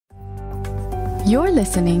You're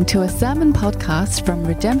listening to a sermon podcast from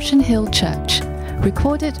Redemption Hill Church,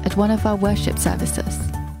 recorded at one of our worship services.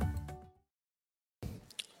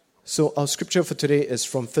 So our scripture for today is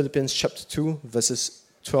from Philippians chapter 2, verses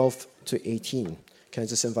 12 to 18. Can I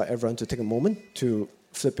just invite everyone to take a moment to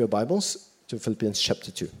flip your Bibles to Philippians chapter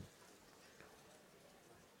 2.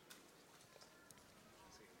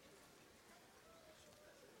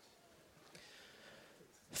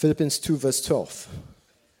 Philippians 2, verse 12.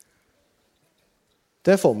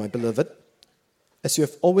 Therefore, my beloved, as you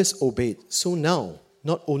have always obeyed, so now,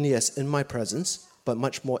 not only as in my presence, but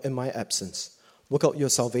much more in my absence, work out your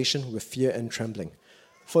salvation with fear and trembling.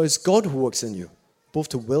 For it is God who works in you, both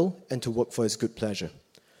to will and to work for his good pleasure.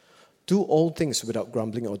 Do all things without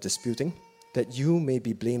grumbling or disputing, that you may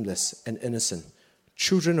be blameless and innocent,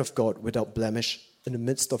 children of God without blemish, in the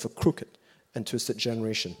midst of a crooked and twisted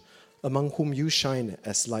generation, among whom you shine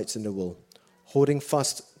as lights in the world, holding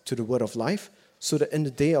fast to the word of life, so that in the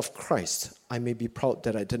day of Christ I may be proud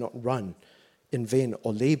that I did not run in vain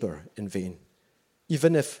or labor in vain.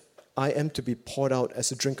 Even if I am to be poured out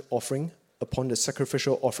as a drink offering upon the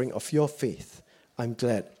sacrificial offering of your faith, I'm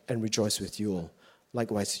glad and rejoice with you all.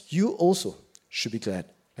 Likewise, you also should be glad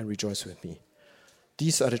and rejoice with me.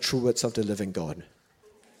 These are the true words of the living God.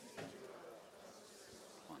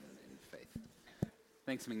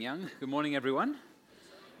 Thanks, Ming Yang. Good morning, everyone.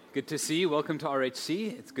 Good to see you. Welcome to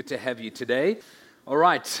RHC. It's good to have you today. All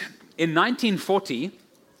right. In 1940,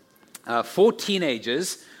 4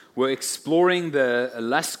 teenagers were exploring the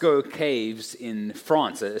Lascaux caves in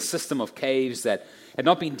France, a system of caves that had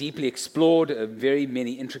not been deeply explored, very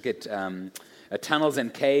many intricate tunnels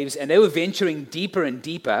and caves, and they were venturing deeper and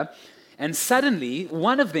deeper, and suddenly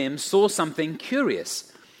one of them saw something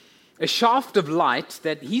curious, a shaft of light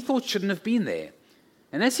that he thought shouldn't have been there.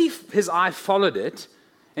 And as his eye followed it,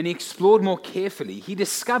 and he explored more carefully, he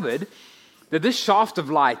discovered that this shaft of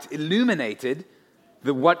light illuminated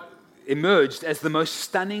what emerged as the most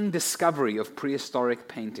stunning discovery of prehistoric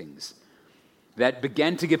paintings that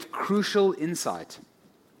began to give crucial insight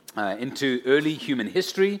into early human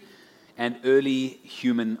history and early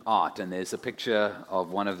human art. And there's a picture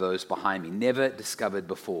of one of those behind me, never discovered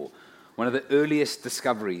before. One of the earliest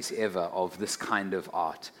discoveries ever of this kind of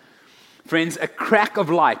art. Friends, a crack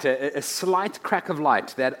of light, a slight crack of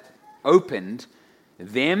light that opened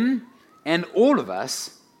them and all of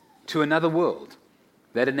us to another world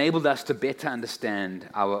that enabled us to better understand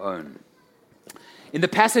our own. In the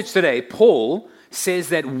passage today, Paul says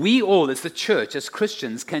that we all, as the church, as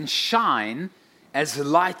Christians, can shine as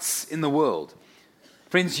lights in the world.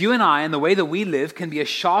 Friends, you and I, and the way that we live, can be a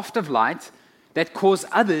shaft of light that cause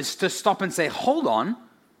others to stop and say, hold on,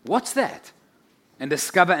 what's that? And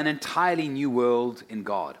discover an entirely new world in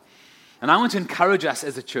God. And I want to encourage us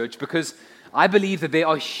as a church because I believe that there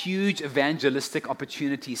are huge evangelistic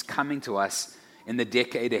opportunities coming to us in the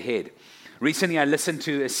decade ahead. Recently, I listened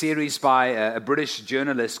to a series by a British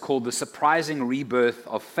journalist called The Surprising Rebirth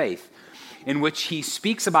of Faith, in which he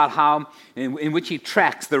speaks about how, in which he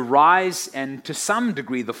tracks the rise and to some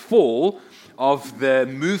degree the fall of the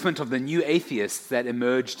movement of the new atheists that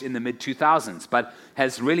emerged in the mid-2000s, but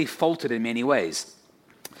has really faltered in many ways.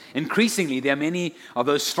 Increasingly, there are many of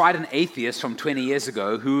those strident atheists from 20 years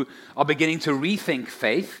ago who are beginning to rethink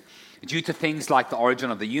faith due to things like the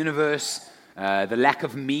origin of the universe, the lack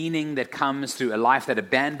of meaning that comes through a life that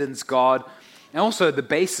abandons God, and also the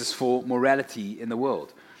basis for morality in the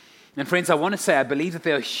world. And friends, I want to say I believe that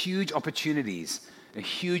there are huge opportunities,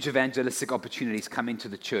 huge evangelistic opportunities coming to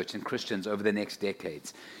the church and Christians over the next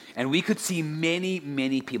decades. And we could see many,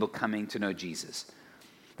 many people coming to know Jesus.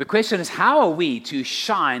 The question is, how are we to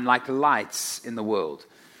shine like lights in the world?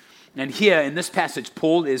 And here in this passage,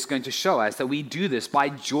 Paul is going to show us that we do this by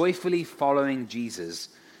joyfully following Jesus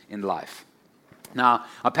in life. Now,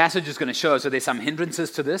 our passage is going to show us that there's some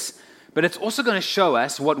hindrances to this, but it's also going to show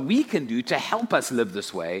us what we can do to help us live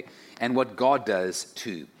this way and what God does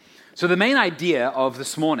too. So the main idea of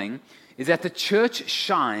this morning is that the church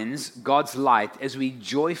shines God's light as we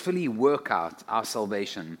joyfully work out our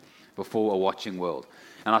salvation before a watching world.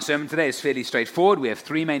 And our sermon today is fairly straightforward. We have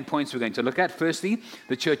 3 main points we're going to look at. Firstly,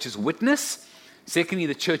 the church's witness. Secondly,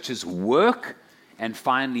 the church's work. And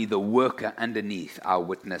finally, the worker underneath our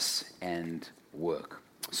witness and work.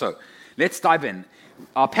 So let's dive in.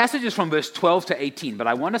 Our passage is from verse 12 to 18, but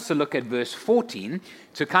I want us to look at verse 14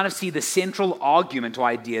 to kind of see the central argument or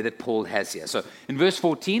idea that Paul has here. So in verse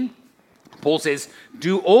 14, Paul says,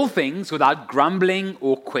 do all things without grumbling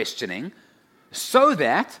or questioning, so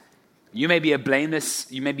that you may be blameless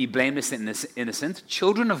and innocent,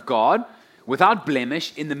 children of God, without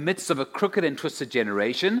blemish, in the midst of a crooked and twisted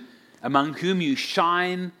generation, among whom you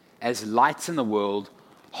shine as lights in the world,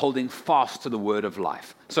 holding fast to the word of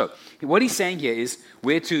life. So what he's saying here is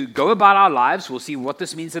we're to go about our lives, we'll see what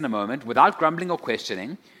this means in a moment, without grumbling or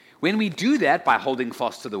questioning. When we do that by holding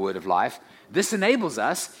fast to the word of life, this enables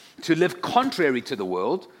us to live contrary to the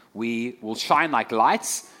world. We will shine like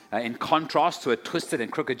lights in contrast to a twisted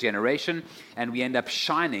and crooked generation, and we end up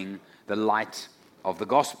shining the light of the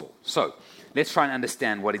gospel. So let's try and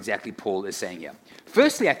understand what exactly Paul is saying here.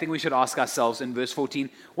 Firstly, I think we should ask ourselves in verse 14,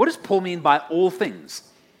 what does Paul mean by all things?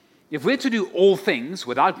 If we're to do all things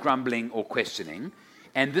without grumbling or questioning,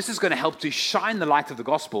 and this is going to help to shine the light of the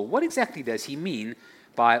gospel, what exactly does he mean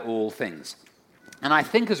by all things? And I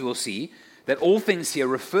think, as we'll see, that all things here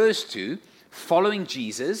refers to following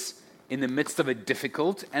Jesus in the midst of a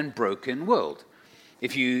difficult and broken world.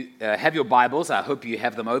 If you have your Bibles, I hope you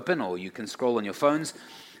have them open, or you can scroll on your phones.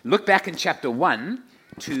 Look back in chapter 1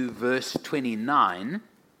 to verse 29,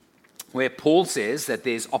 where Paul says that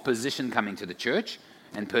there's opposition coming to the church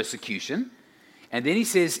and persecution. And then he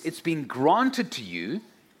says, it's been granted to you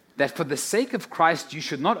that for the sake of Christ you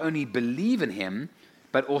should not only believe in him,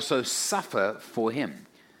 but also suffer for him.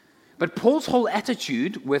 But Paul's whole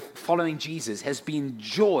attitude with following Jesus has been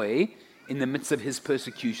joy in the midst of his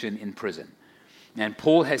persecution in prison. And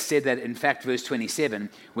Paul has said that, in fact, verse 27,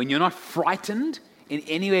 when you're not frightened in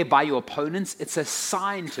any way by your opponents, it's a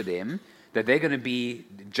sign to them that they're going to be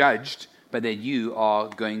judged, but that you are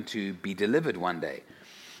going to be delivered one day.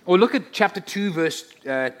 Or look at chapter 2, verse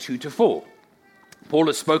 2 to 4. Paul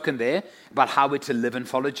has spoken there about how we're to live and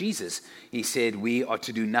follow Jesus. He said we are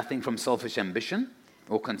to do nothing from selfish ambition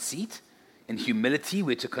or conceit. In humility,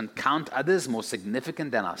 we're to count others more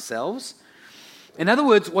significant than ourselves. In other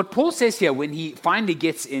words, what Paul says here when he finally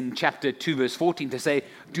gets in chapter 2, verse 14 to say,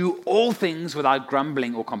 do all things without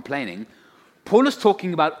grumbling or complaining, Paul is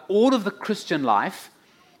talking about all of the Christian life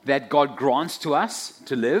that God grants to us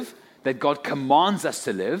to live, that God commands us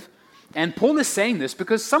to live. And Paul is saying this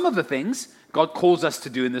because some of the things God calls us to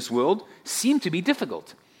do in this world seem to be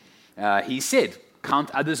difficult. He said,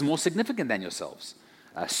 count others more significant than yourselves.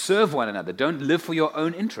 Serve one another. Don't live for your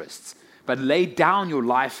own interests, but lay down your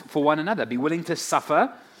life for one another. Be willing to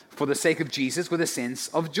suffer for the sake of Jesus with a sense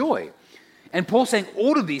of joy. And Paul's saying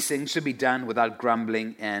all of these things should be done without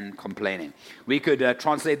grumbling and complaining. We could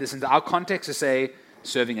translate this into our context to say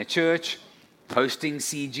serving a church, hosting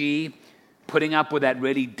CG, putting up with that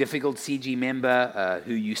really difficult CG member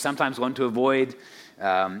who you sometimes want to avoid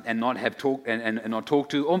and not have talk and not talk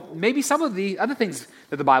to, or maybe some of the other things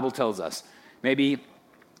that the Bible tells us. Maybe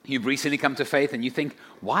you've recently come to faith and you think,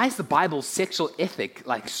 why is the Bible's sexual ethic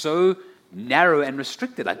like so narrow and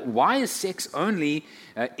restricted? Like, why is sex only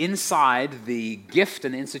inside the gift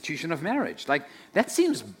and institution of marriage? Like, that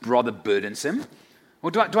seems rather burdensome. Or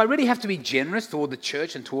do I really have to be generous toward the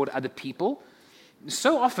church and toward other people?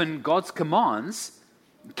 So often, God's commands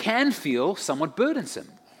can feel somewhat burdensome.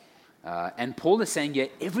 And Paul is saying, yeah,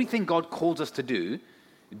 everything God calls us to do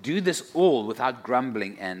this all without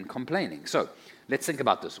grumbling and complaining. So, let's think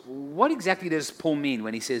about this. What exactly does Paul mean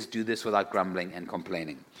when he says, do this without grumbling and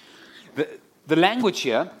complaining? The language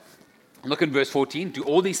here, look in verse 14, do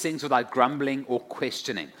all these things without grumbling or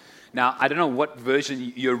questioning. Now, I don't know what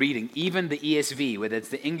version you're reading. Even the ESV, whether it's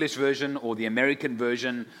the English version or the American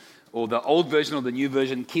version or the old version or the new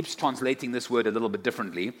version, keeps translating this word a little bit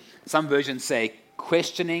differently. Some versions say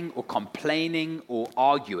questioning or complaining or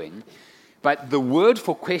arguing. But the word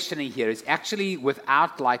for questioning here is actually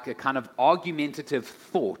without like a kind of argumentative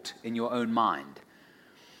thought in your own mind.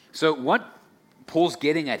 So what Paul's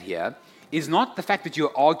getting at here is not the fact that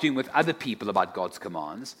you're arguing with other people about God's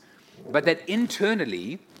commands, but that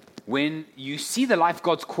internally, when you see the life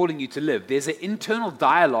God's calling you to live, there's an internal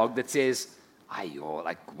dialogue that says, why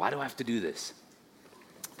do I have to do this?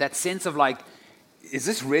 That sense of like, is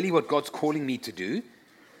this really what God's calling me to do?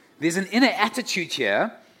 There's an inner attitude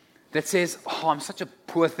here that says, I'm such a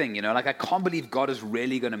poor thing, I can't believe God is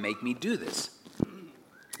really going to make me do this.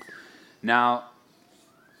 Now,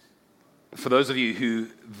 for those of you who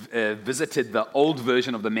visited the old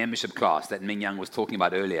version of the membership class that Ming Yang was talking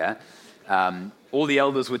about earlier, all the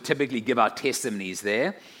elders would typically give out testimonies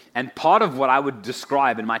there. And part of what I would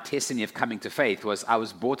describe in my testimony of coming to faith was I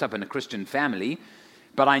was brought up in a Christian family,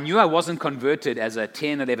 but I knew I wasn't converted as a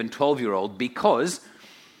 10, 11, 12-year-old because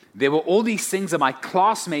there were all these things that my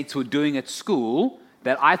classmates were doing at school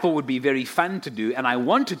that I thought would be very fun to do, and I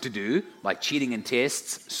wanted to do, like cheating in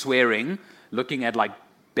tests, swearing, looking at like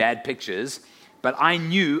bad pictures, but I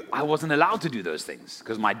knew I wasn't allowed to do those things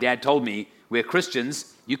because my dad told me, we're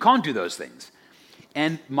Christians, you can't do those things.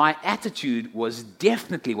 And my attitude was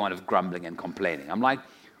definitely one of grumbling and complaining. I'm like,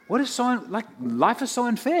 life is so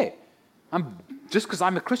unfair. Just because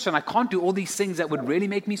I'm a Christian, I can't do all these things that would really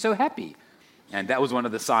make me so happy. And that was one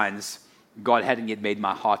of the signs God hadn't yet made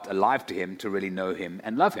my heart alive to him to really know him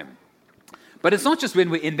and love him. But it's not just when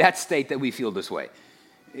we're in that state that we feel this way.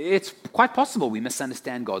 It's quite possible we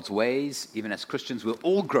misunderstand God's ways. Even as Christians, we're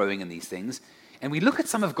all growing in these things. And we look at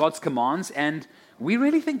some of God's commands and we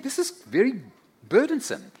really think this is very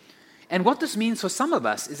burdensome. And what this means for some of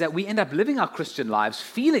us is that we end up living our Christian lives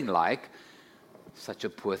feeling like such a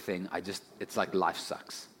poor thing. It's like life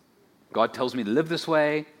sucks. God tells me to live this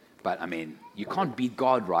way, but you can't beat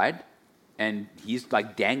God, right? And he's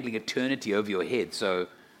like dangling eternity over your head. So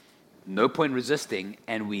no point resisting.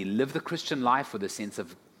 And we live the Christian life with a sense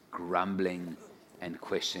of grumbling and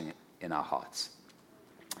questioning in our hearts.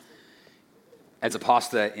 As a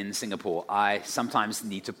pastor in Singapore, I sometimes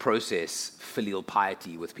need to process filial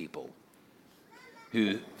piety with people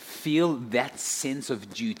who feel that sense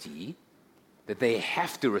of duty that they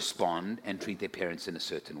have to respond and treat their parents in a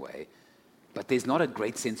certain way, but there's not a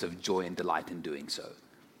great sense of joy and delight in doing so.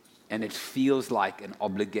 And it feels like an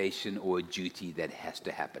obligation or a duty that has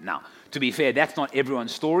to happen. Now, to be fair, that's not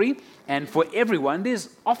everyone's story, and for everyone, there's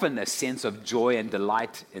often a sense of joy and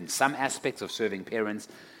delight in some aspects of serving parents,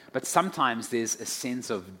 but sometimes there's a sense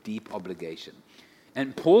of deep obligation.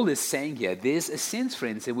 And Paul is saying here, there's a sense,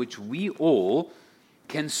 friends, in which we all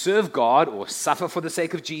can serve God or suffer for the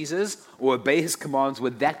sake of Jesus or obey his commands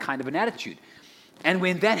with that kind of an attitude. And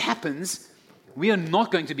when that happens, we are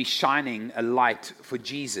not going to be shining a light for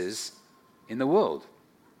Jesus in the world.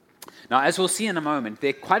 Now, as we'll see in a moment, there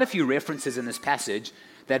are quite a few references in this passage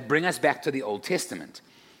that bring us back to the Old Testament.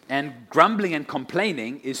 And grumbling and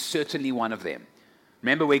complaining is certainly one of them.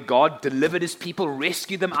 Remember where God delivered his people,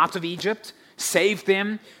 rescued them out of Egypt, saved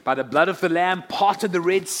them by the blood of the Lamb, parted the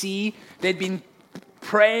Red Sea. They'd been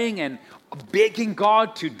praying and begging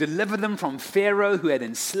God to deliver them from Pharaoh who had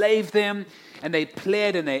enslaved them. And they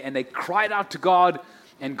pled and they cried out to God.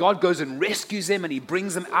 And God goes and rescues them and he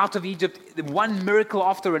brings them out of Egypt, one miracle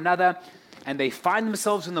after another. And they find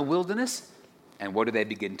themselves in the wilderness. And what do they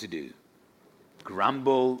begin to do?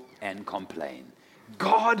 Grumble and complain.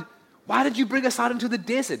 God, why did you bring us out into the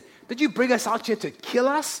desert? Did you bring us out here to kill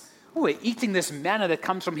us? Oh, we're eating this manna that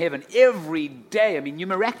comes from heaven every day. You're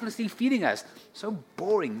miraculously feeding us. So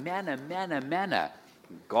boring, manna, manna, manna.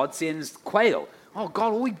 God sends quail. Oh,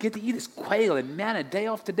 God, all we get to eat is quail and manna day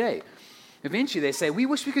after day. Eventually they say, we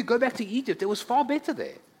wish we could go back to Egypt. It was far better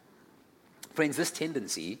there. Friends, this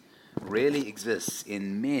tendency really exists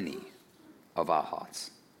in many of our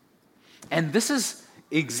hearts. And this is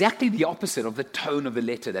exactly the opposite of the tone of the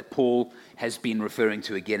letter that Paul has been referring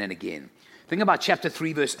to again and again. Think about chapter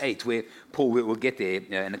 3, verse 8, where Paul will get there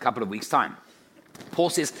in a couple of weeks' time. Paul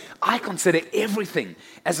says, I consider everything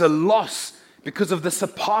as a loss because of the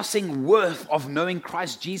surpassing worth of knowing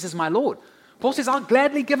Christ Jesus my Lord. Paul says, I'll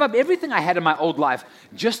gladly give up everything I had in my old life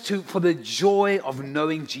for the joy of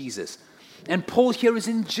knowing Jesus. And Paul here is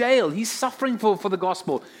in jail. He's suffering for the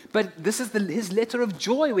gospel. But this is his letter of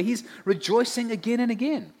joy where he's rejoicing again and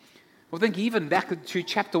again. Well, think even back to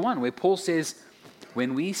chapter 1 where Paul says,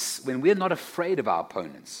 when we're not afraid of our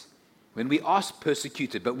opponents, when we are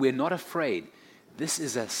persecuted, but we're not afraid, this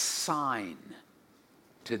is a sign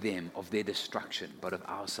to them of their destruction, but of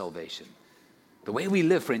our salvation. The way we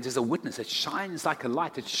live, friends, is a witness. It shines like a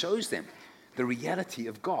light. It shows them the reality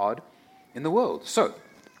of God in the world. So,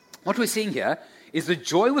 what we're seeing here is the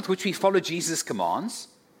joy with which we follow Jesus' commands,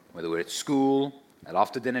 whether we're at school, at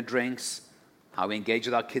after-dinner drinks, how we engage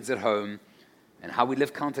with our kids at home, and how we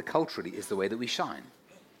live counterculturally is the way that we shine.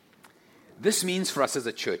 This means for us as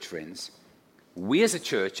a church, friends, we as a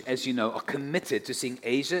church, as you know, are committed to seeing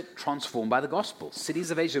Asia transformed by the gospel, cities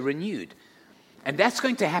of Asia renewed. And that's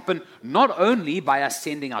going to happen not only by us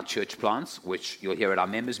sending our church plants, which you'll hear at our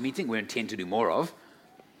members meeting, we intend to do more of,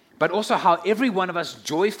 but also how every one of us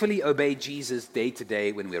joyfully obey Jesus day to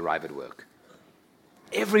day when we arrive at work.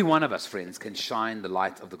 Every one of us, friends, can shine the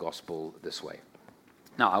light of the gospel this way.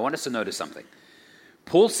 Now, I want us to notice something.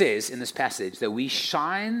 Paul says in this passage that we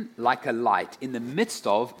shine like a light in the midst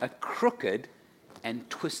of a crooked and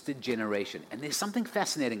twisted generation. And there's something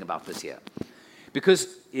fascinating about this here. Because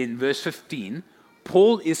in verse 15,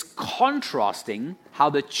 Paul is contrasting how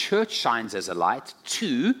the church shines as a light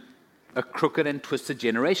to a crooked and twisted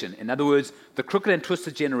generation. In other words, the crooked and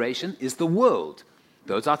twisted generation is the world,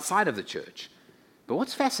 those outside of the church. But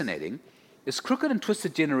what's fascinating is crooked and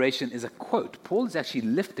twisted generation is a quote. Paul is actually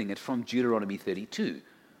lifting it from Deuteronomy 32.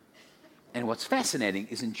 And what's fascinating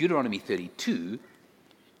is in Deuteronomy 32,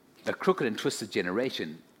 a crooked and twisted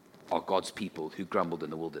generation are God's people who grumbled in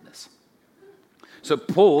the wilderness. So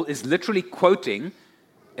Paul is literally quoting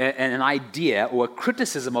an idea or a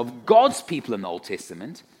criticism of God's people in the Old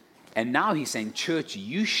Testament. And now he's saying, church,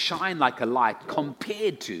 you shine like a light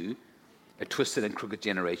compared to a twisted and crooked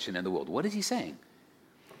generation in the world. What is he saying?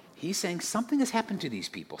 He's saying something has happened to these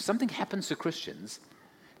people. Something happens to Christians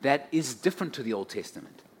that is different to the Old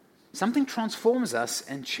Testament. Something transforms us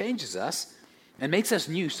and changes us and makes us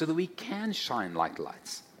new so that we can shine like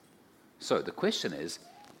lights. So the question is,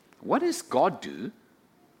 what does God do?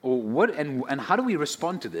 Or what, and how do we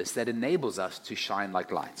respond to this that enables us to shine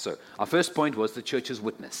like lights? So our first point was the church's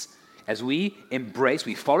witness. As we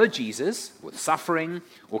follow Jesus with suffering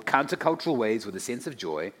or countercultural ways with a sense of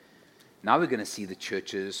joy, now we're going to see the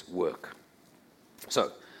church's work.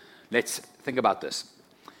 So let's think about this.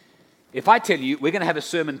 If I tell you, we're going to have a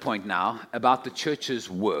sermon point now about the church's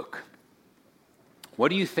work. What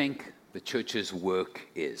do you think the church's work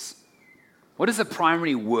is? What is the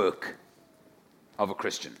primary work of a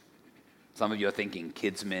Christian? Some of you are thinking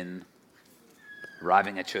kidsmen,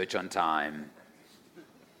 arriving at church on time.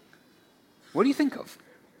 What do you think of?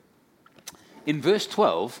 In verse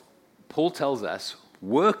 12, Paul tells us,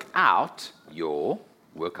 work out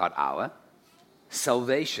our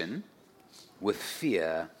salvation with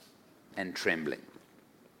fear and trembling.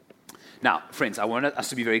 Now, friends, I want us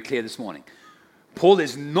to be very clear this morning. Paul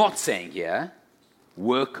is not saying here,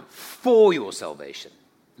 work for your salvation.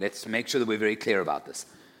 Let's make sure that we're very clear about this.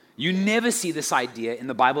 You never see this idea in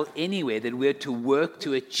the Bible anywhere that we're to work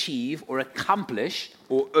to achieve or accomplish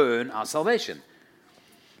or earn our salvation.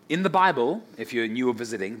 In the Bible, if you're new or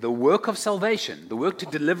visiting, the work of salvation, the work to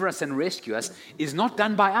deliver us and rescue us, is not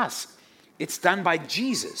done by us. It's done by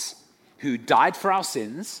Jesus, who died for our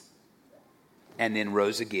sins and then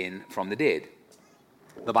rose again from the dead.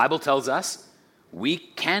 The Bible tells us we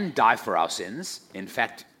can die for our sins. In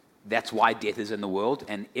fact, that's why death is in the world,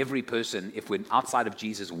 and every person, if we're outside of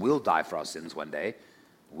Jesus, will die for our sins one day.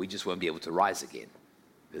 We just won't be able to rise again,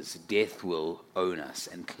 because death will own us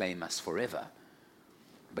and claim us forever.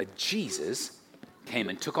 But Jesus came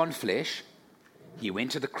and took on flesh. He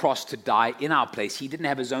went to the cross to die in our place. He didn't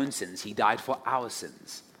have his own sins. He died for our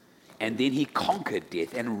sins. And then he conquered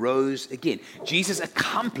death and rose again. Jesus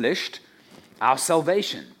accomplished our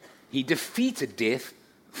salvation. He defeated death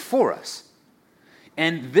for us.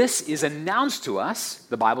 And this is announced to us,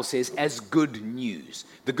 the Bible says, as good news.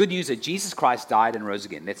 The good news that Jesus Christ died and rose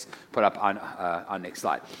again. Let's put up our next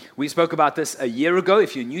slide. We spoke about this a year ago.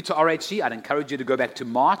 If you're new to RHC, I'd encourage you to go back to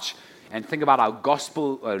March and think about our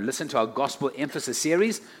gospel, listen to our gospel emphasis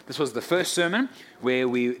series. This was the first sermon where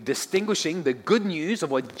we're distinguishing the good news of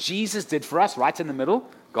what Jesus did for us, right in the middle.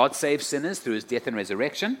 God saved sinners through his death and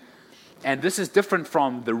resurrection. And this is different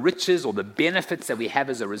from the riches or the benefits that we have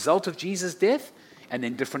as a result of Jesus' death, and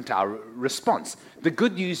then different to our response. The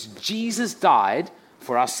good news, Jesus died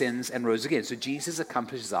for our sins and rose again. So Jesus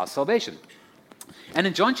accomplishes our salvation. And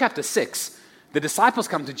in John chapter 6, the disciples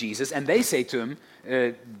come to Jesus and they say to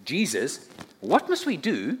him, Jesus, what must we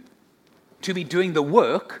do to be doing the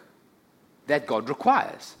work that God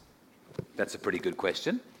requires? That's a pretty good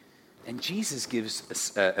question. And Jesus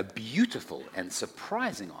gives a beautiful and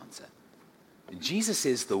surprising answer. Jesus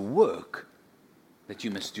says the work that you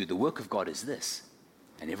must do, the work of God is this.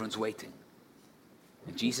 And everyone's waiting.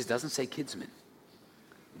 And Jesus doesn't say kidsmen.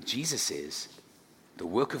 Jesus says, the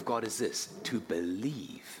work of God is this, to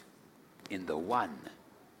believe in the one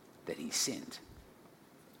that he sent.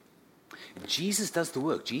 Jesus does the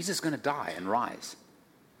work. Jesus is going to die and rise.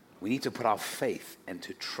 We need to put our faith and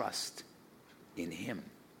to trust in him.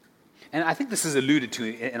 And I think this is alluded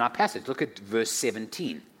to in our passage. Look at verse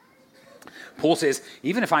 17. Paul says,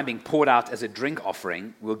 even if I'm being poured out as a drink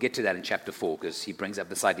offering, we'll get to that in chapter 4 because he brings up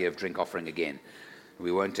this idea of drink offering again.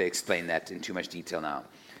 We won't explain that in too much detail now.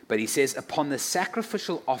 But he says, upon the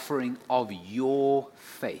sacrificial offering of your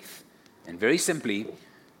faith. And very simply,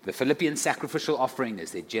 the Philippians sacrificial offering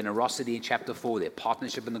is their generosity in chapter 4, their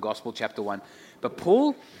partnership in the gospel, chapter 1. But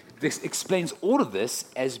Paul explains all of this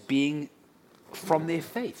as being from their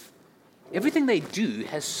faith. Everything they do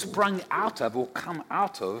has sprung out of or come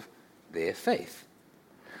out of their faith.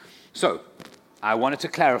 So, I wanted to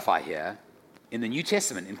clarify here, in the New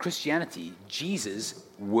Testament, in Christianity, Jesus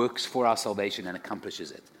works for our salvation and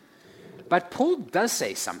accomplishes it. But Paul does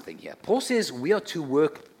say something here. Paul says we are to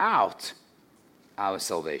work out our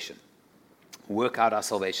salvation. Work out our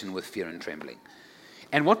salvation with fear and trembling.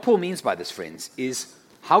 And what Paul means by this, friends, is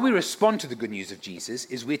how we respond to the good news of Jesus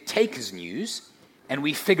is we take his news and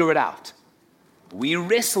we figure it out. We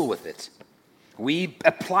wrestle with it. We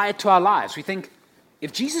apply it to our lives. We think,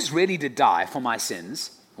 if Jesus really did die for my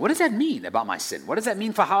sins, what does that mean about my sin? What does that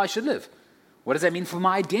mean for how I should live? What does that mean for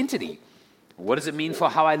my identity? What does it mean for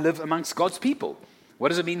how I live amongst God's people? What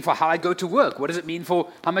does it mean for how I go to work? What does it mean for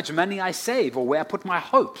how much money I save or where I put my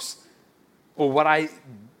hopes or what I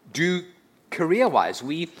do career-wise?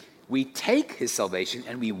 We take his salvation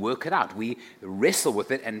and we work it out. We wrestle with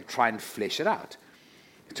it and try and flesh it out.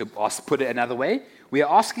 To put it another way, we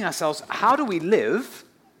are asking ourselves, how do we live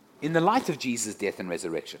in the light of Jesus' death and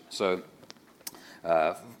resurrection? So,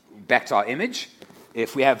 back to our image.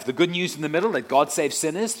 If we have the good news in the middle that God saves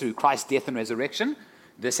sinners through Christ's death and resurrection,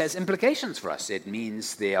 this has implications for us. It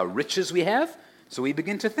means there are riches we have, so we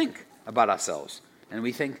begin to think about ourselves. And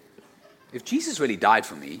we think, if Jesus really died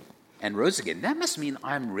for me and rose again, that must mean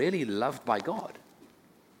I'm really loved by God.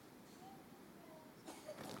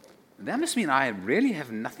 That must mean I really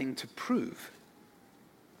have nothing to prove.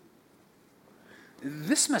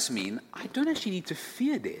 This must mean I don't actually need to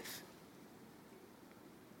fear death.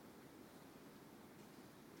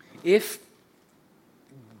 If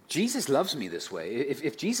Jesus loves me this way,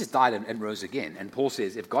 if Jesus died and rose again, and Paul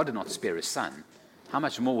says, if God did not spare his son, how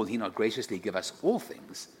much more will he not graciously give us all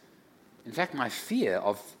things? In fact, my fear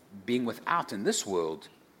of being without in this world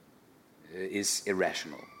is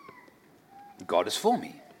irrational. God is for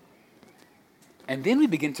me. And then we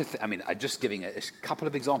begin to I'm just giving a couple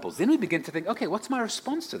of examples. Then we begin to think, okay, what's my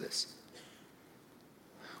response to this?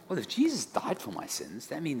 Well, if Jesus died for my sins,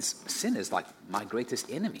 that means sin is like my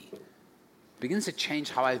greatest enemy. It begins to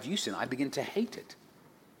change how I view sin. I begin to hate it.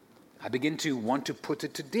 I begin to want to put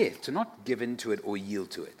it to death, to not give in to it or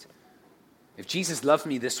yield to it. If Jesus loved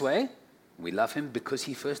me this way, we love him because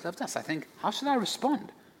he first loved us. I think, how should I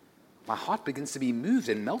respond? My heart begins to be moved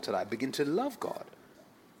and melted. I begin to love God.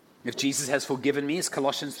 If Jesus has forgiven me, as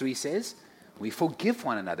Colossians 3 says, we forgive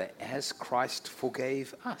one another as Christ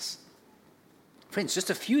forgave us. Friends,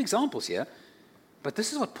 just a few examples here, but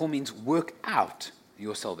this is what Paul means, work out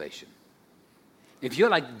your salvation. If you're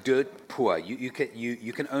like dirt poor, you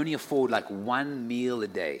can only afford like one meal a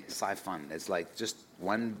day. Fun. It's like just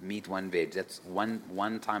one meat, one veg. That's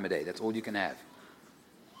one time a day. That's all you can have.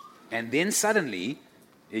 And then suddenly,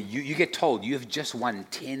 you get told you have just won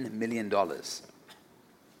 $10 million.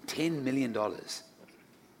 $10 million.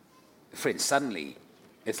 Friends, suddenly,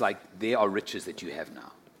 it's like there are riches that you have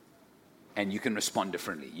now. And you can respond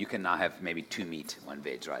differently. You can now have maybe 2 meat, 1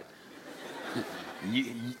 veg, right?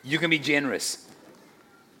 you can be generous.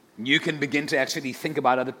 You can begin to actually think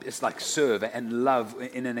about other, it's like serve and love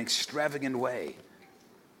in an extravagant way.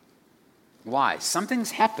 Why?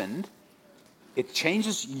 Something's happened. It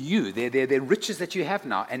changes you. They're riches that you have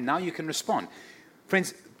now, and now you can respond.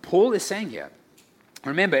 Friends, Paul is saying here,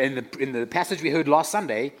 remember, in the passage we heard last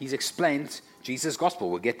Sunday, he's explained Jesus' gospel.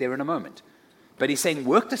 We'll get there in a moment. But he's saying,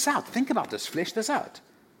 work this out. Think about this. Flesh this out.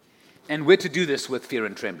 And we're to do this with fear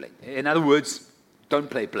and trembling. In other words, don't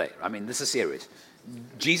play. I mean, this is serious.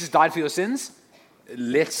 Jesus died for your sins.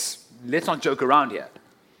 Let's not joke around here.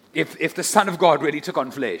 If the Son of God really took on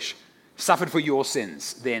flesh, suffered for your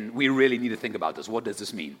sins, then we really need to think about this. What does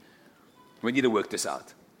this mean? We need to work this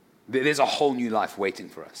out. There's a whole new life waiting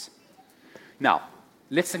for us. Now,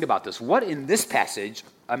 let's think about this. What in this passage,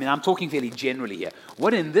 I'm talking fairly generally here.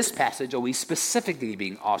 What in this passage are we specifically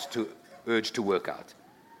being urged to work out?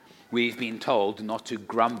 We've been told not to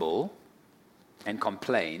grumble and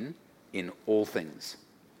complain in all things.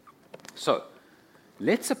 So,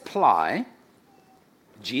 let's apply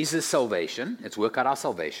Jesus' salvation, let's work out our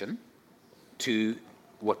salvation, to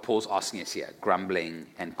what Paul's asking us here, grumbling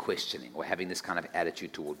and questioning, or having this kind of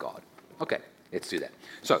attitude toward God. Okay, let's do that.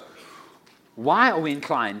 So, why are we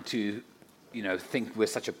inclined to, think we're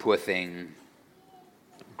such a poor thing,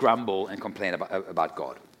 grumble and complain about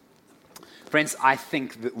God? Friends, I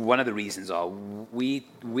think that one of the reasons are we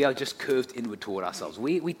are just curved inward toward ourselves.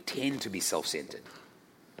 We tend to be self-centered.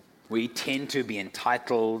 We tend to be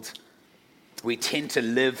entitled. We tend to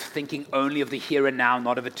live thinking only of the here and now,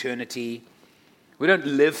 not of eternity. We don't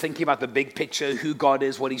live thinking about the big picture, who God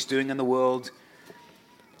is, what he's doing in the world.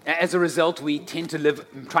 As a result, we tend to live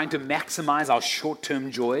trying to maximize our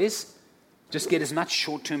short-term joys, just get as much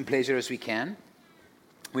short-term pleasure as we can.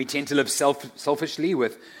 We tend to live selfishly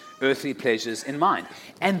with earthly pleasures in mind.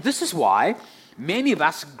 And this is why many of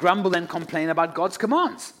us grumble and complain about God's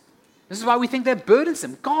commands. This is why we think they're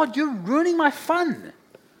burdensome. God, you're ruining my fun.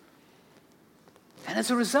 And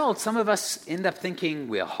as a result, some of us end up thinking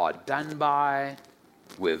we're hard done by,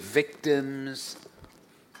 we're victims.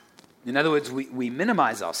 In other words, we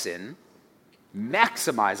minimize our sin,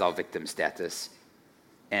 maximize our victim status,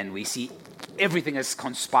 and we see everything as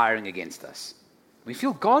conspiring against us. We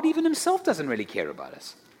feel God even himself doesn't really care about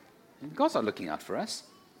us. And God's not looking out for us.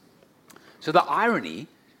 So the irony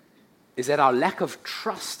is that our lack of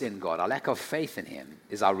trust in God, our lack of faith in him,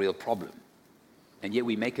 is our real problem. And yet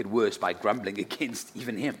we make it worse by grumbling against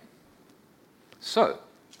even him. So,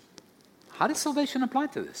 how does salvation apply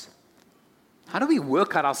to this? How do we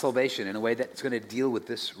work out our salvation in a way that's going to deal with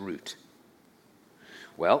this root?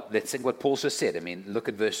 Well, let's think what Paul just said. I mean, look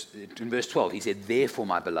at in verse 12. He said, therefore,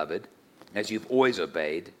 my beloved, as you've always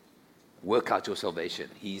obeyed, work out your salvation.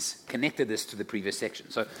 He's connected this to the previous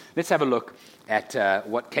section. So let's have a look at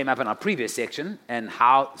what came up in our previous section and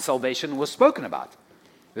how salvation was spoken about.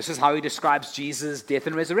 This is how he describes Jesus' death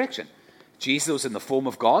and resurrection. Jesus was in the form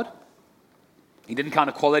of God. He didn't count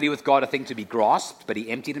equality with God a thing to be grasped, but he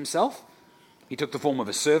emptied himself. He took the form of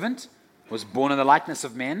a servant, was born in the likeness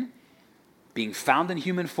of men. Being found in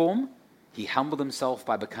human form, he humbled himself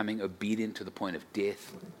by becoming obedient to the point of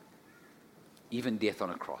death, even death on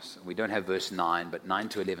a cross. We don't have verse 9, but 9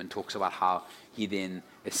 to 11 talks about how he then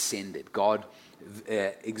ascended. God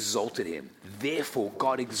exalted him. Therefore,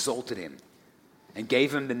 God exalted him and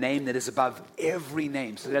gave him the name that is above every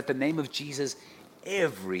name, so that at the name of Jesus,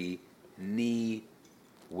 every knee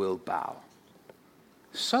will bow.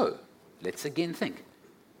 So, let's again think.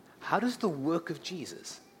 How does the work of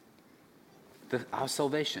Jesus, our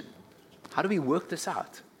salvation, how do we work this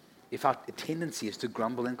out if our tendency is to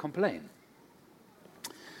grumble and complain?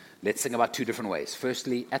 Let's think about two different ways.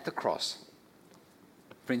 Firstly, at the cross.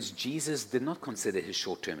 Friends, Jesus did not consider his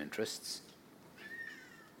short-term interests,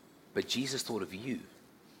 but Jesus thought of you.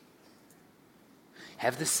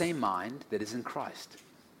 Have the same mind that is in Christ.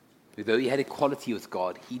 Though he had equality with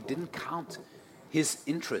God, he didn't count his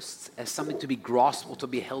interests as something to be grasped or to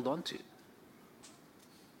be held onto.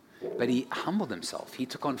 But he humbled himself. He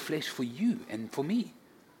took on flesh for you and for me.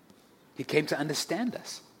 He came to understand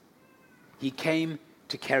us. He came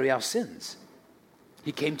to carry our sins.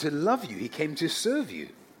 He came to love you. He came to serve you.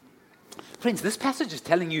 Friends, this passage is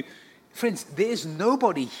telling you, friends, there's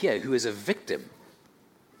nobody here who is a victim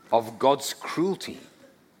of God's cruelty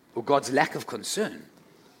or God's lack of concern.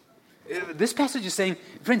 This passage is saying,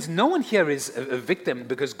 friends, no one here is a victim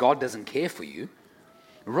because God doesn't care for you.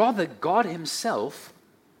 Rather, God himself,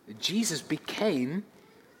 Jesus, became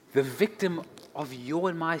the victim of your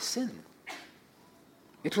and my sin.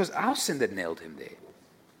 It was our sin that nailed him there.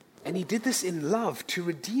 And he did this in love to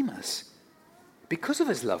redeem us because of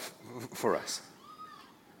his love for us.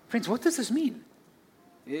 Friends, what does this mean?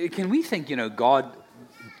 Can we think, God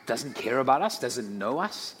doesn't care about us, doesn't know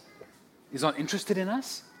us, is not interested in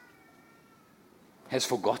us, has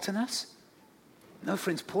forgotten us? No,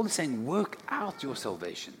 friends, Paul is saying, work out your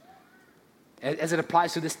salvation. As it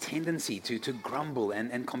applies to this tendency to grumble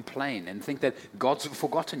and complain and think that God's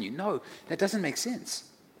forgotten you. No, that doesn't make sense.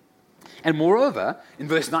 And moreover, in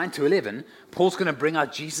verse 9 to 11, Paul's going to bring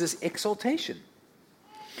out Jesus' exaltation.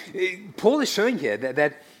 Paul is showing here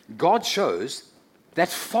that God shows that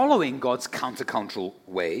following God's countercultural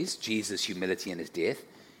ways, Jesus' humility and his death,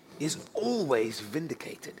 is always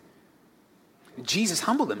vindicated. Jesus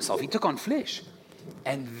humbled himself. He took on flesh.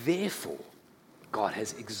 And therefore, God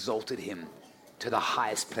has exalted him to the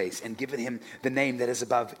highest place and given him the name that is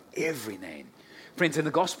above every name. Friends, in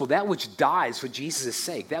the gospel, that which dies for Jesus'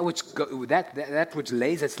 sake, that which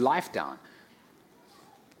lays its life down,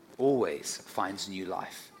 always finds new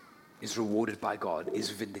life, is rewarded by God, is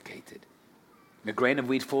vindicated. A grain of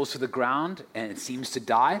wheat falls to the ground and it seems to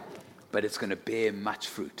die, but it's going to bear much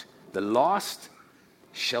fruit. The last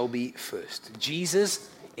shall be first. Jesus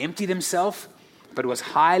emptied himself, but was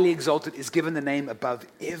highly exalted, is given the name above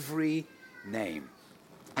every name.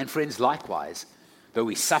 And friends, likewise, though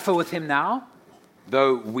we suffer with him now,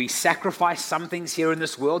 though we sacrifice some things here in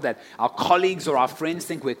this world that our colleagues or our friends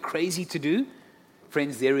think we're crazy to do,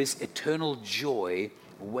 friends, there is eternal joy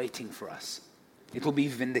waiting for us. It will be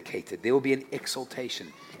vindicated. There will be an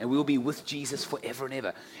exaltation, and we will be with Jesus forever and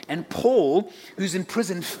ever. And Paul, who's in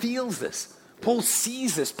prison, feels this. Paul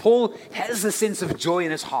sees this. Paul has a sense of joy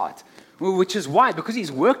in his heart, which is why, because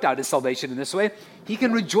he's worked out his salvation in this way, he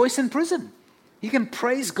can rejoice in prison. He can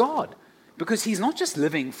praise God, because he's not just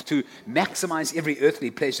living to maximize every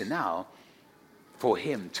earthly pleasure now. For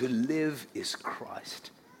him, to live is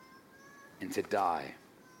Christ, and to die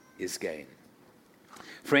is gain.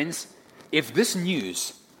 Friends, if this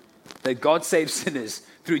news that God saves sinners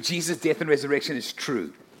through Jesus' death and resurrection is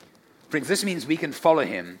true, friends, this means we can follow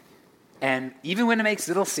him, and even when it makes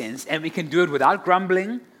little sense, and we can do it without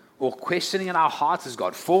grumbling or questioning in our hearts, is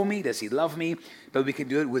God for me? Does he love me? But we can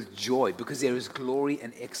do it with joy because there is glory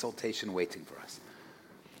and exaltation waiting for us.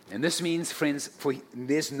 And this means, friends,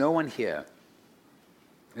 there's no one here.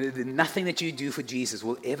 Nothing that you do for Jesus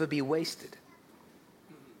will ever be wasted.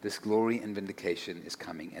 This glory and vindication is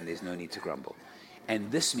coming, and there's no need to grumble.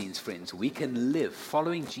 And this means, friends, we can live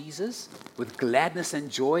following Jesus with gladness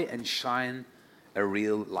and joy and shine a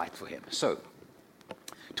real light for him. So,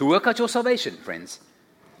 to work out your salvation, friends,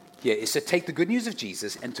 here is to take the good news of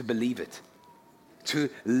Jesus and to believe it. To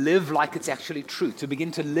live like it's actually true. To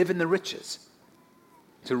begin to live in the riches.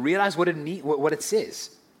 To realize what it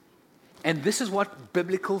says. And this is what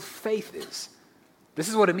biblical faith is. This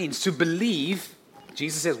is what it means. To believe,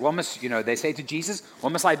 Jesus says, they say to Jesus,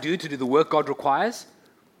 what must I do to do the work God requires?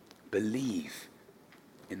 Believe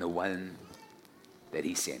in the one that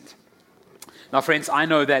he sent. Now, friends, I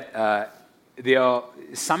know that there are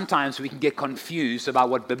sometimes we can get confused about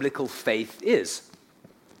what biblical faith is.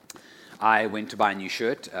 I went to buy a new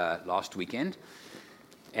shirt last weekend,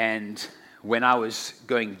 and when I was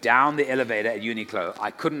going down the elevator at Uniqlo,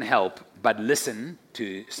 I couldn't help but listen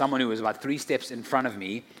to someone who was about 3 steps in front of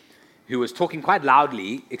me, who was talking quite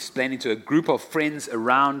loudly, explaining to a group of friends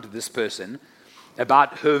around this person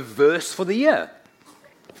about her verse for the year.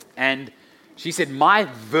 And she said, my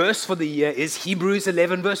verse for the year is Hebrews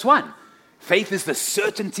 11 verse 1. Faith is the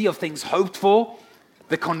certainty of things hoped for,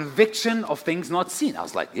 the conviction of things not seen. I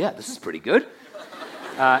was like, yeah, this is pretty good.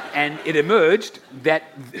 And it emerged that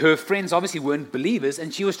her friends obviously weren't believers,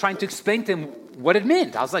 and she was trying to explain to them what it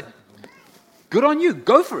meant. I was like, good on you,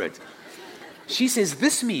 go for it. She says,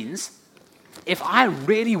 this means if I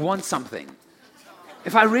really want something,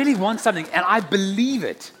 and I believe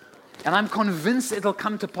it, and I'm convinced it'll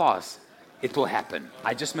come to pass, it will happen.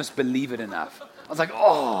 I just must believe it enough. I was like,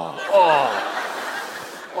 oh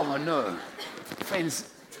no. Friends,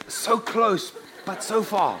 so close, but so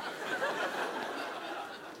far.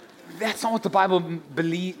 That's not what the Bible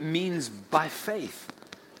means by faith.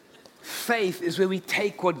 Faith is where we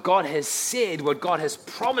take what God has said, what God has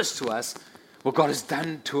promised to us, what God has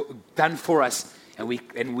done for us, and we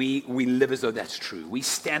live as though that's true. We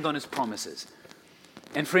stand on his promises.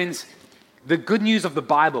 And friends, the good news of the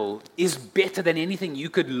Bible is better than anything you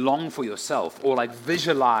could long for yourself or like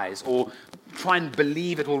visualize or try and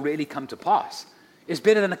believe it will really come to pass. It's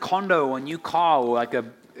better than a condo or a new car or like a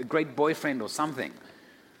great boyfriend or something.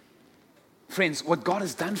 Friends, what God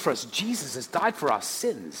has done for us, Jesus has died for our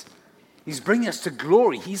sins. He's bringing us to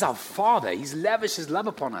glory. He's our Father. He's lavished his love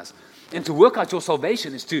upon us. And to work out your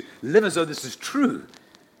salvation is to live as though this is true.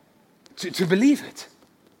 To believe it.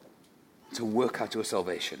 To work out your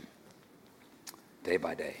salvation day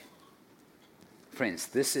by day. Friends,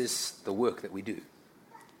 this is the work that we do.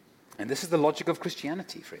 And this is the logic of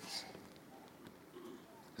Christianity, friends.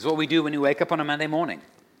 This is what we do when we wake up on a Monday morning.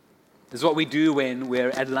 This is what we do when we're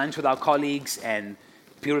at lunch with our colleagues and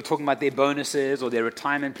people are talking about their bonuses or their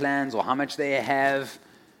retirement plans or how much they have.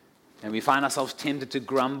 And we find ourselves tempted to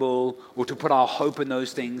grumble or to put our hope in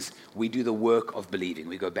those things. We do the work of believing.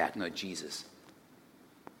 We go back, no, Jesus,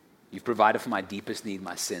 you've provided for my deepest need,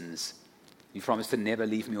 my sins. You promised to never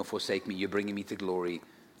leave me or forsake me. You're bringing me to glory.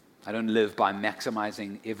 I don't live by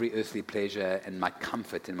maximizing every earthly pleasure and my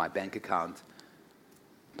comfort in my bank account,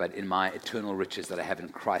 but in my eternal riches that I have in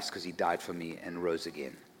Christ because he died for me and rose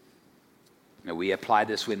again. Now, we apply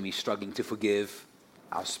this when we're struggling to forgive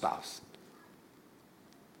our spouse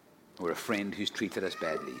or a friend who's treated us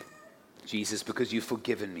badly. Jesus, because you've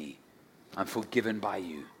forgiven me, I'm forgiven by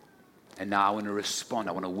you. And now I want to respond.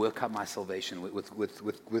 I want to work out my salvation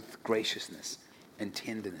with graciousness and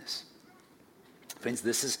tenderness. Friends,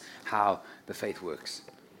 this is how the faith works.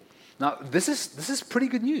 Now, this is pretty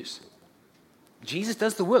good news. Jesus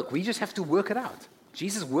does the work. We just have to work it out.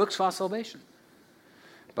 Jesus works for our salvation.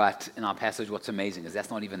 But in our passage, what's amazing is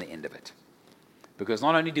that's not even the end of it. Because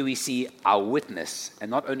not only do we see our witness,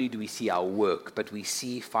 and not only do we see our work, but we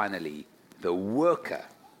see finally the worker,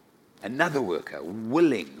 another worker,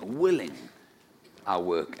 willing our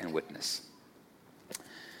work and witness.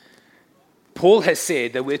 Paul has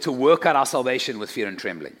said that we're to work out our salvation with fear and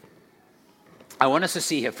trembling. I want us to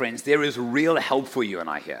see here, friends, there is real help for you and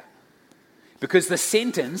I here. Because the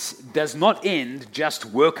sentence does not end just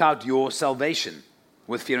work out your salvation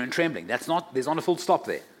with fear and trembling. There's not a full stop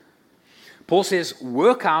there. Paul says,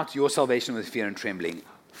 work out your salvation with fear and trembling,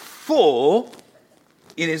 for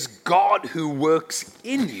it is God who works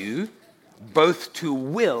in you both to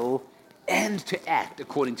will and to act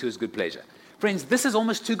according to his good pleasure. Friends, this is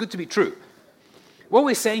almost too good to be true. What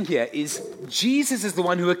we're saying here is Jesus is the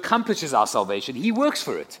one who accomplishes our salvation. He works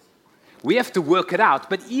for it. We have to work it out.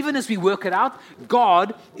 But even as we work it out,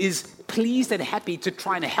 God is pleased and happy to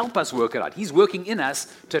try and help us work it out. He's working in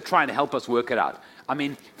us to try and help us work it out. I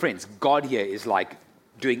mean, friends, God here is like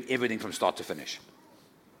doing everything from start to finish.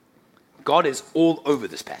 God is all over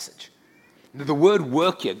this passage. The word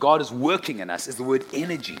work here, God is working in us, is the word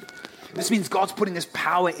energy. This means God's putting his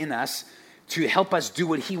power in us to help us do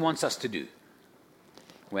what he wants us to do.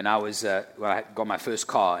 when I got my first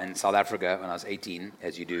car in South Africa when I was 18,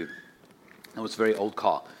 as you do. It was a very old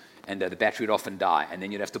car, and the battery would often die, and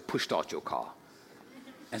then you'd have to push start your car.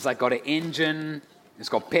 And it's like got an engine, it's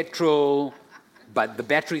got petrol, but the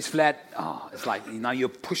battery's flat. Oh, it's like now you're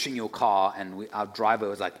pushing your car, and our driver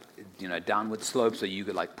was like, downward slope, so you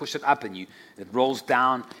could like push it up, and it rolls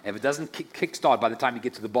down. And if it doesn't kick start by the time you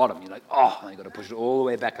get to the bottom, you're like, oh, you got to push it all the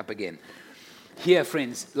way back up again. Here,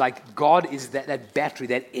 friends, like God is that battery,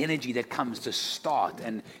 that energy that comes to start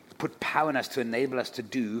and put power in us to enable us to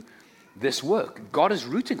do this work. God is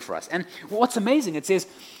rooting for us. And what's amazing, it says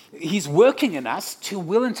he's working in us to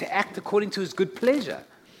will and to act according to his good pleasure.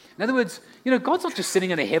 In other words, God's not just sitting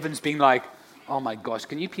in the heavens being like, oh my gosh,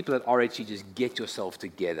 can you people at RHC just get yourself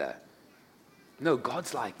together? No,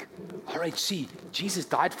 God's like, RHC, Jesus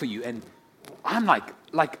died for you, and I'm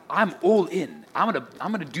like I'm all in. I'm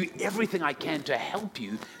gonna do everything I can to help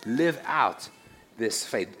you live out this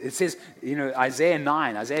faith. It says, Isaiah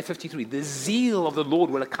 9, Isaiah 53, the zeal of the Lord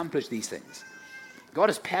will accomplish these things. God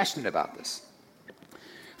is passionate about this.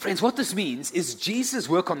 Friends, what this means is Jesus'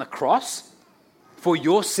 work on the cross for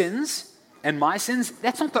your sins and my sins.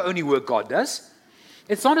 That's not the only work God does.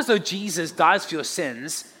 It's not as though Jesus dies for your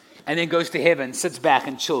sins and then goes to heaven, sits back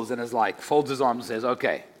and chills and is like, folds his arms and says,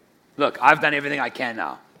 okay, look, I've done everything I can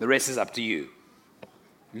now. The rest is up to you.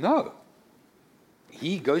 No.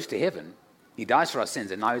 He goes to heaven. He dies for our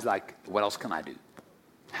sins. And now he's like, what else can I do?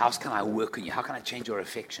 How else can I work on you? How can I change your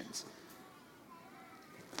affections?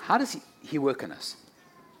 How does he work on us?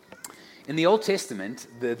 In the Old Testament,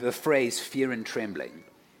 the phrase fear and trembling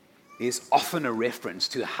is often a reference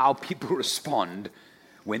to how people respond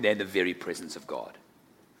when they're in the very presence of God.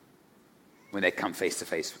 When they come face to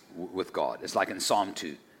face with God. It's like in Psalm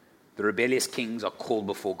 2. The rebellious kings are called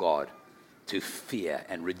before God to fear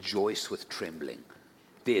and rejoice with trembling.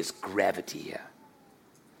 There's gravity here.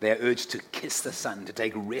 They're urged to kiss the Son, to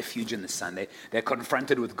take refuge in the Son. They're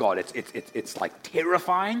confronted with God. It's like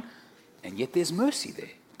terrifying, and yet there's mercy there.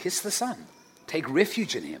 Kiss the Son. Take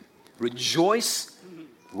refuge in him. Rejoice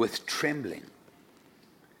with trembling.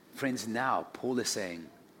 Friends, now Paul is saying,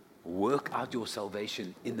 work out your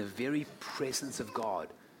salvation in the very presence of God.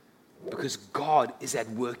 Because God is at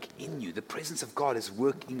work in you. The presence of God is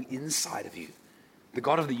working inside of you. The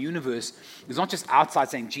God of the universe is not just outside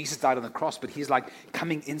saying Jesus died on the cross, but he's like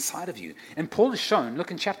coming inside of you. And Paul has shown, look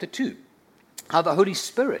in chapter 2, how the Holy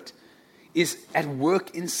Spirit is at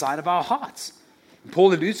work inside of our hearts.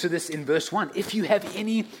 Paul alludes to this in verse 1. If you have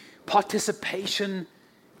any participation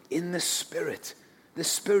in the Spirit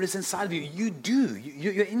is inside of you. You do.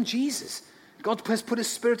 You're in Jesus. God has put his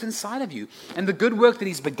Spirit inside of you. And the good work that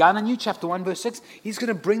he's begun in you, chapter 1, verse 6, he's going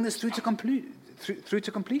to bring this through to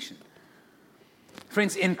completion.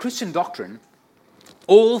 Friends, in Christian doctrine,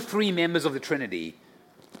 all three members of the Trinity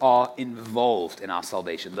are involved in our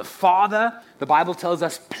salvation. The Father, the Bible tells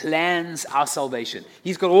us, plans our salvation.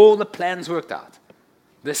 He's got all the plans worked out.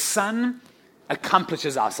 The Son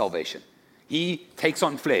accomplishes our salvation. He takes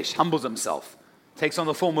on flesh, humbles himself, takes on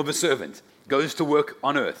the form of a servant, goes to work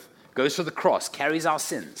on earth, goes to the cross, carries our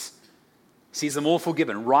sins, sees them all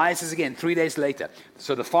forgiven, rises again 3 days later.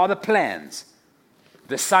 So the Father plans,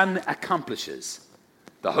 the Son accomplishes,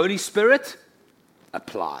 the Holy Spirit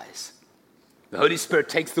applies. The Holy Spirit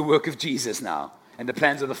takes the work of Jesus now and the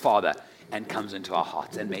plans of the Father and comes into our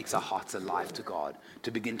hearts and makes our hearts alive to God,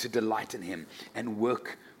 to begin to delight in him and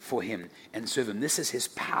work for him and serve him. This is his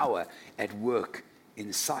power at work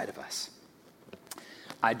inside of us.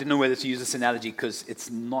 I didn't know whether to use this analogy because it's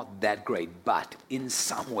not that great, but in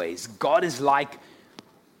some ways, God is like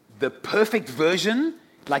the perfect version,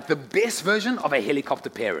 like the best version of a helicopter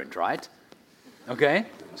parent, right? Okay?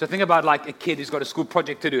 So think about like a kid who's got a school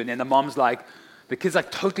project to do, and then the kid's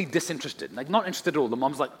like totally disinterested, like not interested at all. The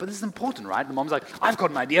mom's like, but this is important, right? The mom's like, I've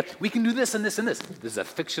got an idea. We can do this and this and this. This is a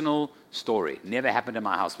fictional story. Never happened in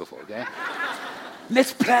my house before, okay?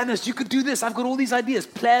 Let's plan this. You could do this. I've got all these ideas.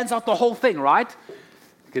 Plans out the whole thing, right?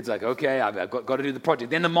 The kid's like, okay, I've got to do the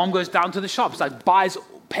project. Then the mom goes down to the shops, like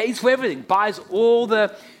pays for everything, buys all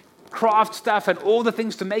the craft stuff and all the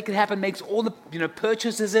things to make it happen, makes all the,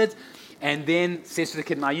 purchases it, and then says to the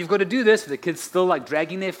kid, now you've got to do this. The kid's still like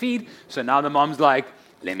dragging their feet. So now the mom's like,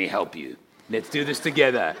 let me help you. Let's do this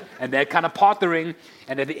together. And they're kind of partnering.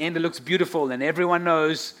 And at the end, it looks beautiful. And everyone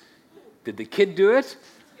knows, did the kid do it?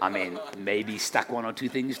 I mean, maybe stuck one or two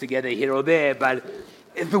things together here or there. But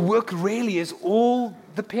the work really is all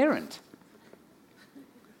the parent.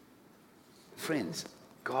 Friends,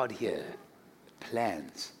 God here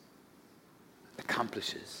plans,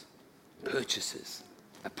 accomplishes, purchases,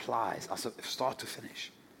 applies, start to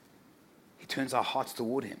finish. He turns our hearts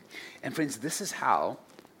toward him. And friends, this is how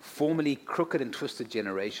formerly crooked and twisted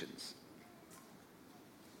generations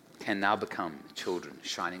can now become children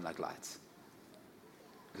shining like lights.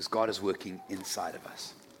 Because God is working inside of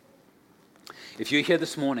us. If you're here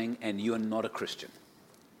this morning and you are not a Christian,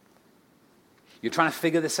 you're trying to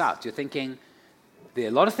figure this out. You're thinking, there are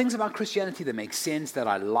a lot of things about Christianity that make sense, that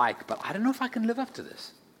I like, but I don't know if I can live up to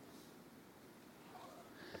this.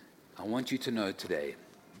 I want you to know today,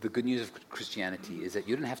 the good news of Christianity is that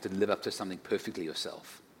you don't have to live up to something perfectly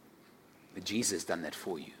yourself. But Jesus has done that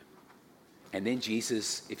for you. And then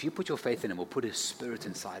Jesus, if you put your faith in him, will put his Spirit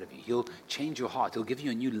inside of you. He'll change your heart. He'll give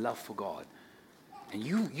you a new love for God. And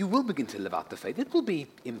you will begin to live out the faith. It will be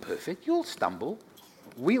imperfect. You'll stumble.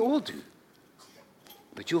 We all do.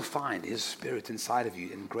 But you'll find his Spirit inside of you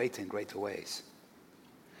in greater and greater ways.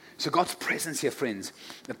 So God's presence here, friends,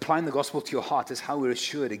 applying the gospel to your heart is how we're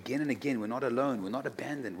assured again and again we're not alone, we're not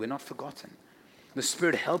abandoned, we're not forgotten. The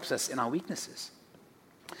Spirit helps us in our weaknesses.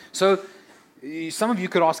 So some of you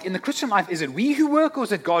could ask, in the Christian life, is it we who work or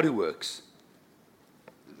is it God who works?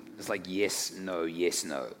 It's like yes, no, yes,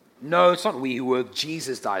 no. No, it's not we who work.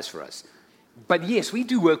 Jesus dies for us. But yes, we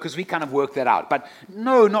do work because we kind of work that out. But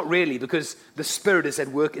no, not really, because the Spirit is at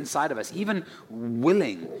work inside of us, even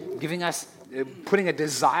willing, giving us, putting a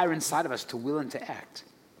desire inside of us to will and to act.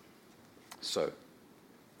 So,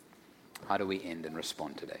 how do we end and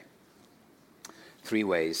respond today? 3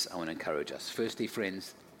 ways I want to encourage us. Firstly,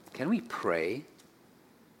 friends, can we pray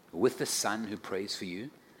with the Son who prays for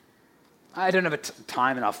you? I don't have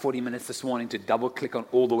time in our 40 minutes this morning to double click on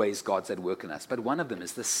all the ways God's at work in us. But one of them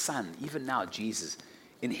is the Son. Even now, Jesus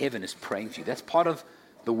in heaven is praying for you. That's part of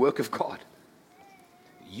the work of God.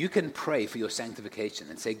 You can pray for your sanctification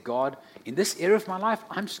and say, God, in this area of my life,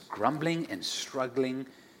 I'm grumbling and struggling.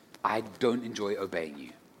 I don't enjoy obeying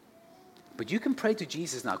you. But you can pray to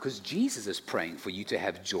Jesus now because Jesus is praying for you to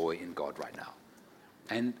have joy in God right now.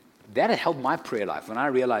 And that helped my prayer life when I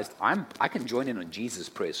realized I can join in on Jesus'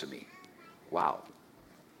 prayers for me. Wow.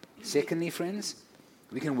 Secondly, friends,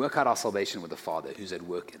 we can work out our salvation with the Father who's at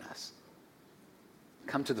work in us.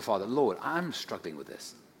 Come to the Father, Lord, I'm struggling with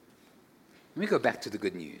this. Let me go back to the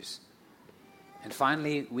good news. And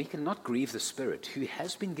finally, we cannot grieve the Spirit who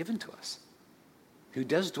has been given to us, who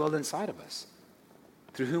does dwell inside of us,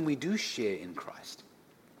 through whom we do share in Christ.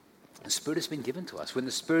 The Spirit has been given to us. When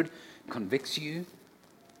the Spirit convicts you,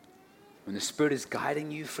 when the Spirit is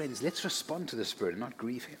guiding you, friends, let's respond to the Spirit and not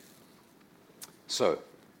grieve him. So,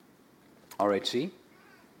 RHC,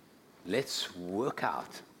 let's work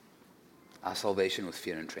out our salvation with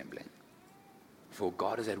fear and trembling. For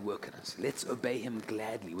God is at work in us. Let's obey him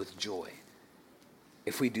gladly with joy.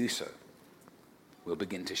 If we do so, we'll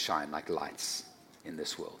begin to shine like lights in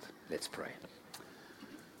this world. Let's pray.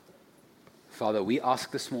 Father, we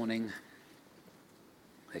ask this morning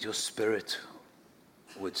that your Spirit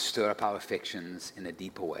would stir up our affections in a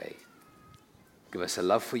deeper way. Give us a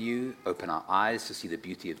love for you. Open our eyes to see the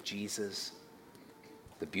beauty of Jesus,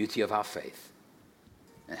 the beauty of our faith,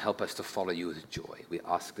 and help us to follow you with joy. We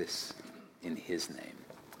ask this in his name.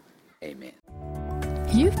 Amen.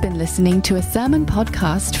 You've been listening to a sermon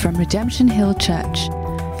podcast from Redemption Hill Church.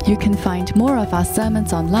 You can find more of our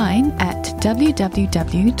sermons online at www.rhc.org.sg.